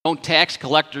Don't tax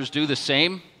collectors do the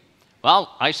same?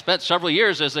 Well, I spent several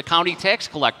years as a county tax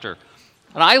collector,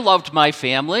 and I loved my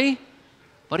family,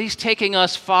 but he's taking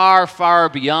us far, far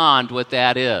beyond what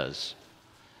that is.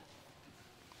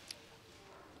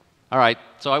 All right,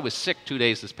 so I was sick 2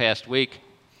 days this past week,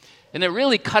 and it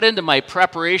really cut into my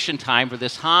preparation time for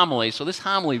this homily, so this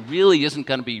homily really isn't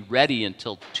going to be ready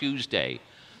until Tuesday,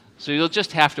 so you'll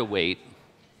just have to wait.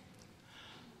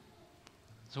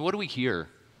 So what do we hear?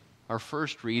 Our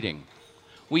first reading.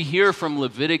 We hear from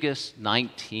Leviticus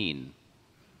 19.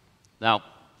 Now,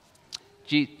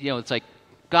 it's like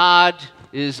God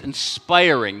is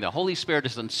inspiring, the Holy Spirit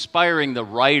is inspiring the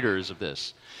writers of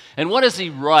this. And what does he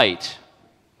write?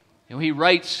 He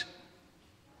writes,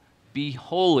 "Be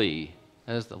holy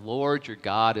as the Lord your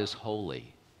God is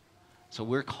holy." So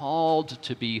we're called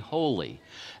to be holy.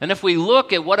 And if we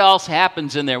look at what else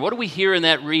happens in there, what do we hear in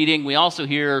that reading? We also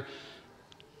hear,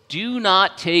 "Do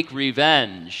not take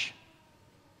revenge."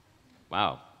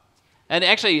 Wow. And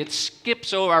actually,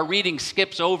 our reading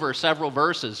skips over several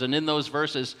verses, and in those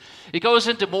verses, it goes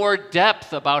into more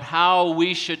depth about how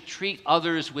we should treat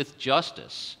others with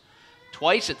justice.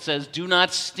 Twice it says, "Do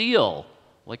not steal,"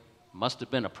 like must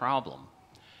have been a problem.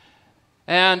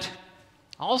 And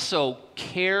also,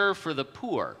 care for the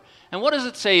poor. And what does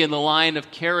it say in the line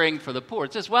of caring for the poor?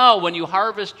 It says, well, when you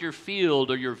harvest your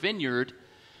field or your vineyard,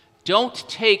 don't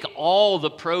take all the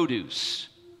produce.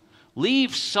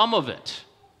 Leave some of it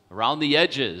around the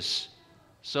edges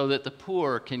so that the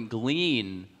poor can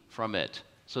glean from it,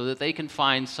 so that they can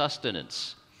find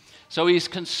sustenance. So he's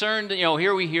concerned,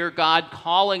 here we hear God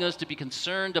calling us to be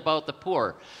concerned about the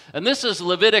poor. And this is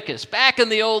Leviticus, back in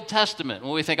the Old Testament,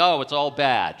 when we think, oh, it's all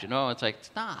bad. It's like,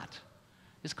 it's not.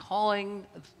 He's calling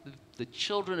the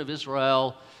children of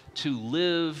Israel to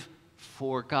live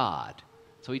for God.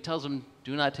 So he tells them,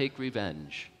 do not take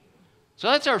revenge. So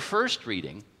that's our first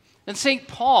reading. And St.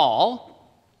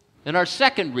 Paul, in our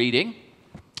second reading,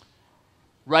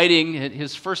 writing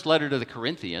his first letter to the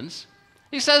Corinthians,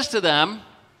 he says to them,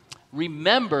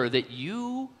 remember that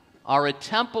you are a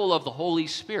temple of the Holy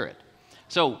Spirit.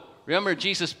 So remember,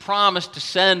 Jesus promised to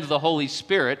send the Holy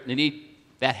Spirit, and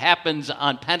that happens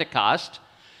on Pentecost.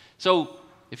 So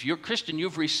if you're a Christian,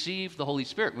 you've received the Holy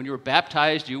Spirit. When you were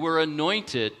baptized, you were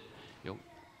anointed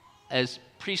as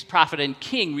priest, prophet, and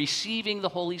king, receiving the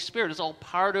Holy Spirit. It's all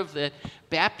part of the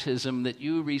baptism that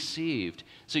you received.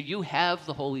 So you have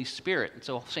the Holy Spirit. And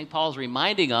so St. Paul's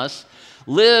reminding us,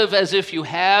 live as if you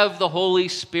have the Holy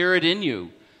Spirit in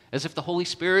you, as if the Holy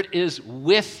Spirit is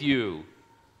with you.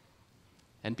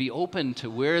 And be open to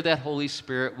where that Holy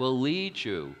Spirit will lead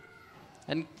you.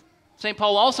 And St.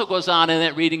 Paul also goes on in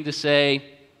that reading to say,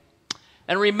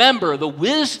 and remember, the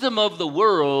wisdom of the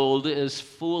world is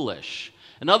foolish.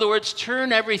 In other words,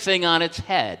 turn everything on its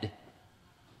head.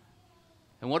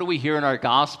 And what do we hear in our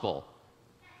gospel?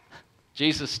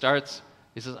 Jesus starts,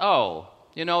 he says,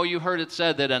 you heard it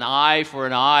said that an eye for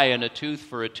an eye and a tooth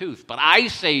for a tooth. But I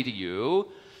say to you,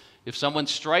 if someone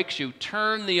strikes you,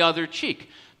 turn the other cheek.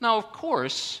 Now, of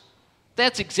course,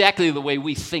 that's exactly the way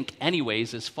we think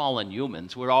anyways as fallen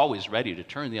humans. We're always ready to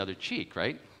turn the other cheek,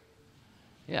 right?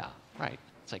 Yeah, right.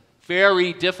 It's like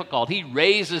very difficult. He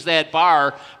raises that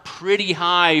bar pretty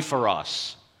high for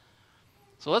us.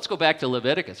 So let's go back to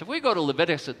Leviticus. If we go to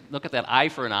Leviticus and look at that eye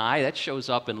for an eye, that shows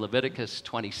up in Leviticus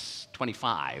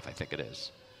 25, I think it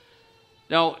is.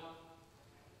 Now,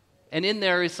 and in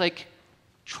there it's like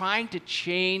trying to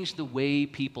change the way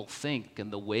people think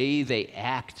and the way they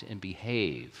act and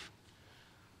behave.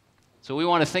 So we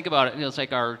want to think about it. It's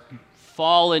like our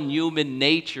fallen human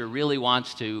nature really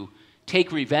wants to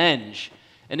take revenge.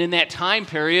 And in that time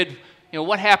period,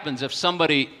 what happens if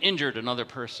somebody injured another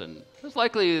person? It's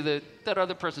likely that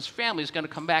other person's family is going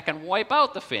to come back and wipe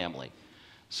out the family.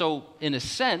 So in a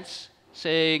sense,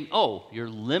 saying, you're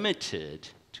limited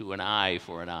to an eye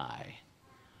for an eye,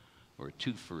 or a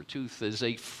tooth for a tooth, is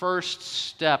a first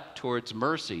step towards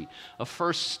mercy, a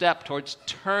first step towards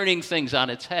turning things on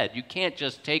its head. You can't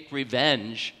just take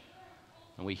revenge.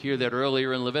 And we hear that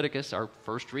earlier in Leviticus, our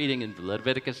first reading in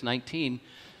Leviticus 19,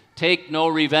 take no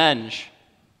revenge.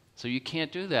 So you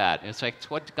can't do that. It's like it's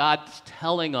what God's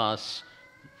telling us.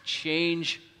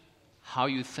 Change how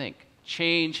you think.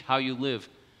 Change how you live.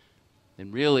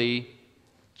 And really,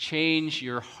 change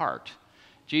your heart.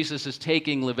 Jesus is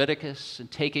taking Leviticus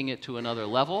and taking it to another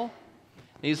level.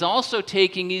 He's also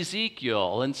taking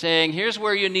Ezekiel and saying, here's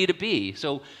where you need to be.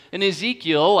 So in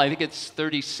Ezekiel, I think it's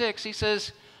 36, he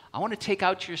says, I want to take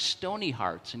out your stony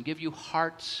hearts and give you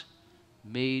hearts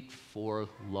made for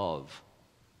love.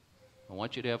 I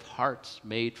want you to have hearts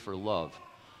made for love.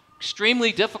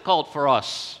 Extremely difficult for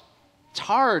us. It's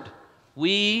hard.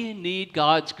 We need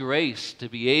God's grace to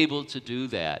be able to do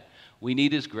that. We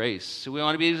need His grace. So we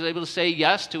want to be able to say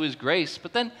yes to His grace.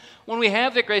 But then when we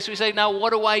have that grace, we say, now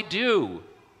what do I do?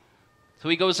 So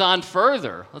he goes on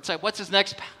further. Let's say, what's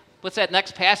that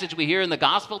next passage we hear in the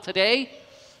gospel today?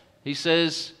 He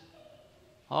says,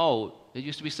 it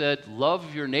used to be said,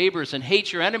 love your neighbors and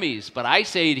hate your enemies. But I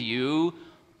say to you,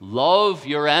 love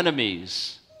your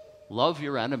enemies. Love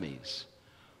your enemies.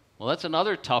 Well, that's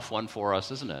another tough one for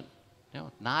us, isn't it?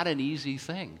 Not an easy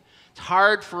thing. It's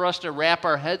hard for us to wrap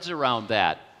our heads around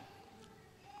that.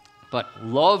 But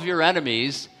love your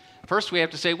enemies. First we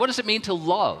have to say, what does it mean to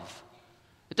love?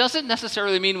 It doesn't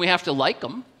necessarily mean we have to like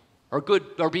them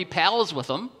or be pals with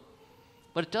them,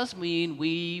 but it does mean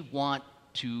we want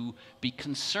to be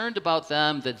concerned about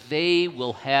them, that they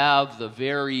will have the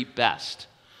very best.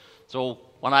 So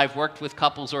when I've worked with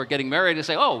couples who are getting married, I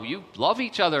say, you love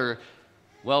each other.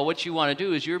 Well, what you want to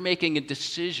do is you're making a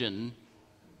decision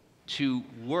to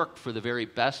work for the very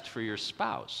best for your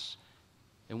spouse.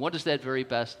 And what is that very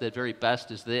best? That very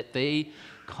best is that they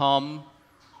come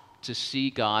to see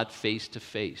God face to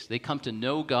face. They come to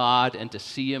know God and to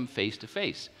see Him face to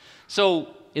face. So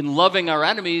in loving our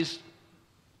enemies,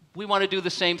 we want to do the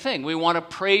same thing. We want to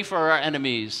pray for our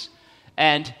enemies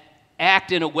and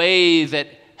act in a way that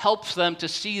helps them to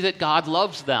see that God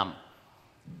loves them.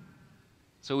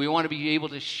 So we want to be able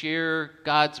to share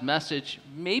God's message,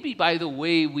 maybe by the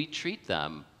way we treat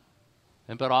them,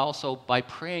 but also by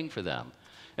praying for them.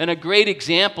 And a great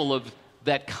example of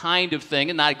that kind of thing,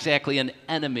 and not exactly an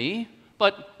enemy,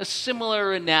 but a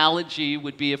similar analogy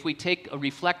would be if we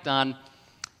reflect on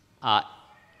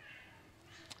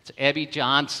it's Abby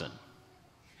Johnson.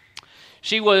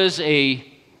 She was a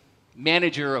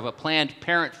manager of a Planned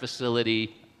Parenthood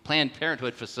facility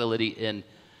in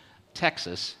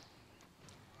Texas.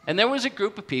 And there was a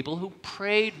group of people who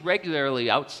prayed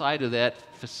regularly outside of that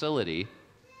facility.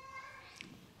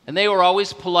 And they were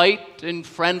always polite and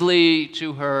friendly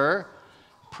to her,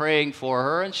 praying for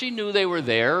her, and she knew they were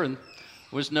there, and there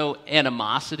was no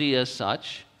animosity as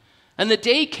such. And the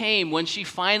day came when she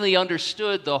finally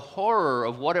understood the horror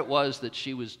of what it was that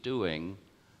she was doing,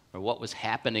 or what was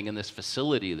happening in this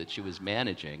facility that she was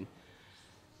managing.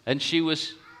 And she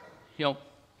was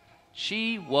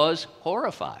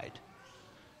horrified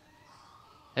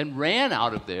and ran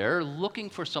out of there looking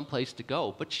for some place to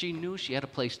go, but she knew she had a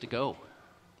place to go.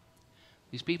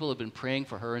 These people had been praying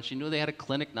for her, and she knew they had a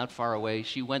clinic not far away.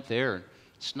 She went there and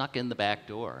snuck in the back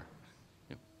door,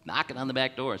 knocking on the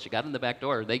back door. She got in the back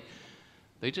door.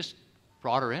 They just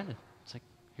brought her in. It's like,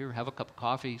 here, have a cup of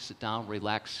coffee, sit down,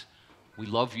 relax. We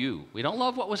love you. We don't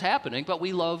love what was happening, but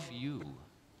we love you.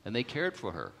 And they cared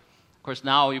for her. Of course,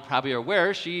 now you probably are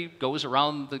aware, she goes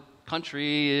around the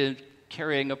country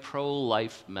carrying a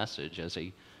pro-life message as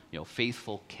a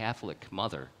faithful Catholic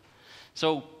mother.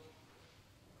 So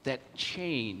that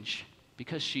change,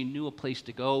 because she knew a place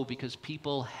to go, because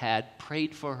people had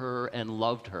prayed for her and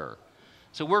loved her.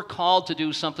 So we're called to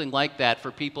do something like that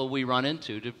for people we run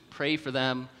into, to pray for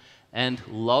them and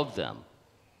love them.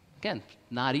 Again,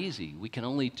 not easy. We can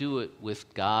only do it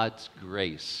with God's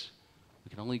grace. We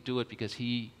can only do it because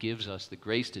He gives us the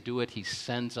grace to do it. He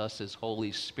sends us His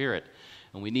Holy Spirit.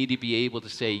 And we need to be able to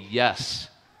say yes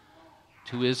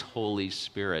to His Holy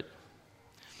Spirit.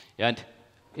 And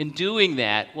in doing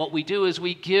that, what we do is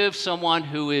we give someone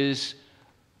who is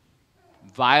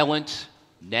violent,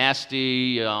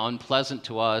 nasty, unpleasant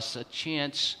to us a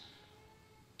chance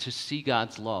to see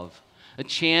God's love, a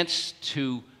chance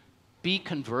to be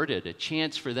converted, a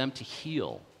chance for them to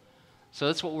heal. So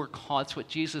that's what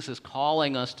Jesus is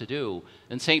calling us to do.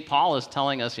 And St. Paul is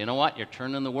telling us, you know what, you're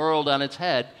turning the world on its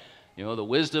head. The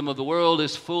wisdom of the world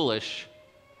is foolish.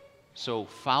 So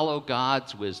follow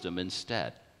God's wisdom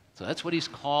instead. So that's what he's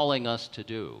calling us to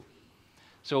do.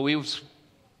 So we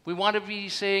want to be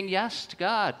saying yes to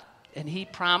God, and He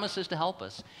promises to help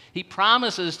us. He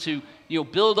promises to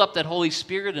build up that Holy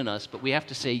Spirit in us, but we have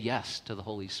to say yes to the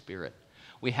Holy Spirit.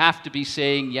 We have to be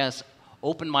saying yes,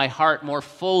 open my heart more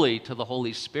fully to the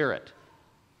Holy Spirit.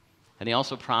 And He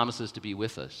also promises to be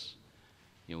with us.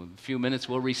 In a few minutes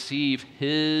we'll receive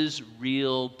His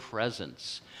real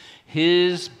presence,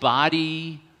 His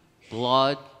body,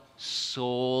 blood,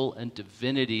 soul, and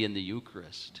divinity in the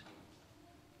Eucharist.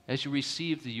 As you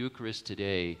receive the Eucharist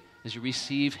today, as you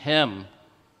receive Him,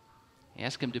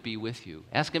 ask Him to be with you.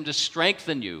 Ask Him to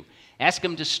strengthen you. Ask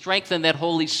Him to strengthen that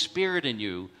Holy Spirit in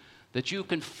you, that you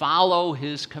can follow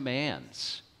His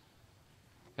commands.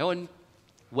 On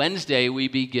Wednesday, we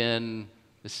begin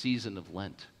the season of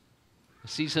Lent, a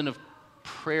season of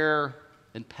prayer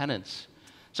and penance.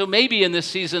 So maybe in this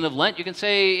season of Lent, you can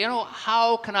say,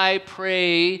 how can I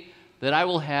pray that I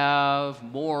will have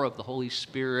more of the Holy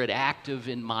Spirit active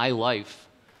in my life,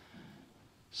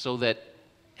 so that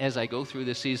as I go through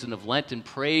this season of Lent and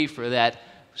pray for that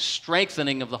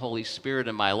strengthening of the Holy Spirit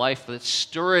in my life, that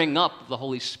stirring up of the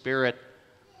Holy Spirit,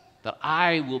 that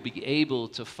I will be able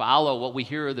to follow what we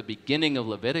hear at the beginning of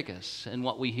Leviticus and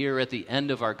what we hear at the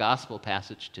end of our gospel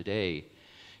passage today.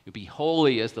 You be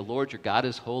holy as the Lord your God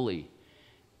is holy.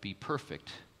 Be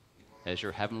perfect as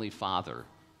your heavenly Father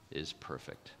is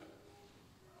perfect.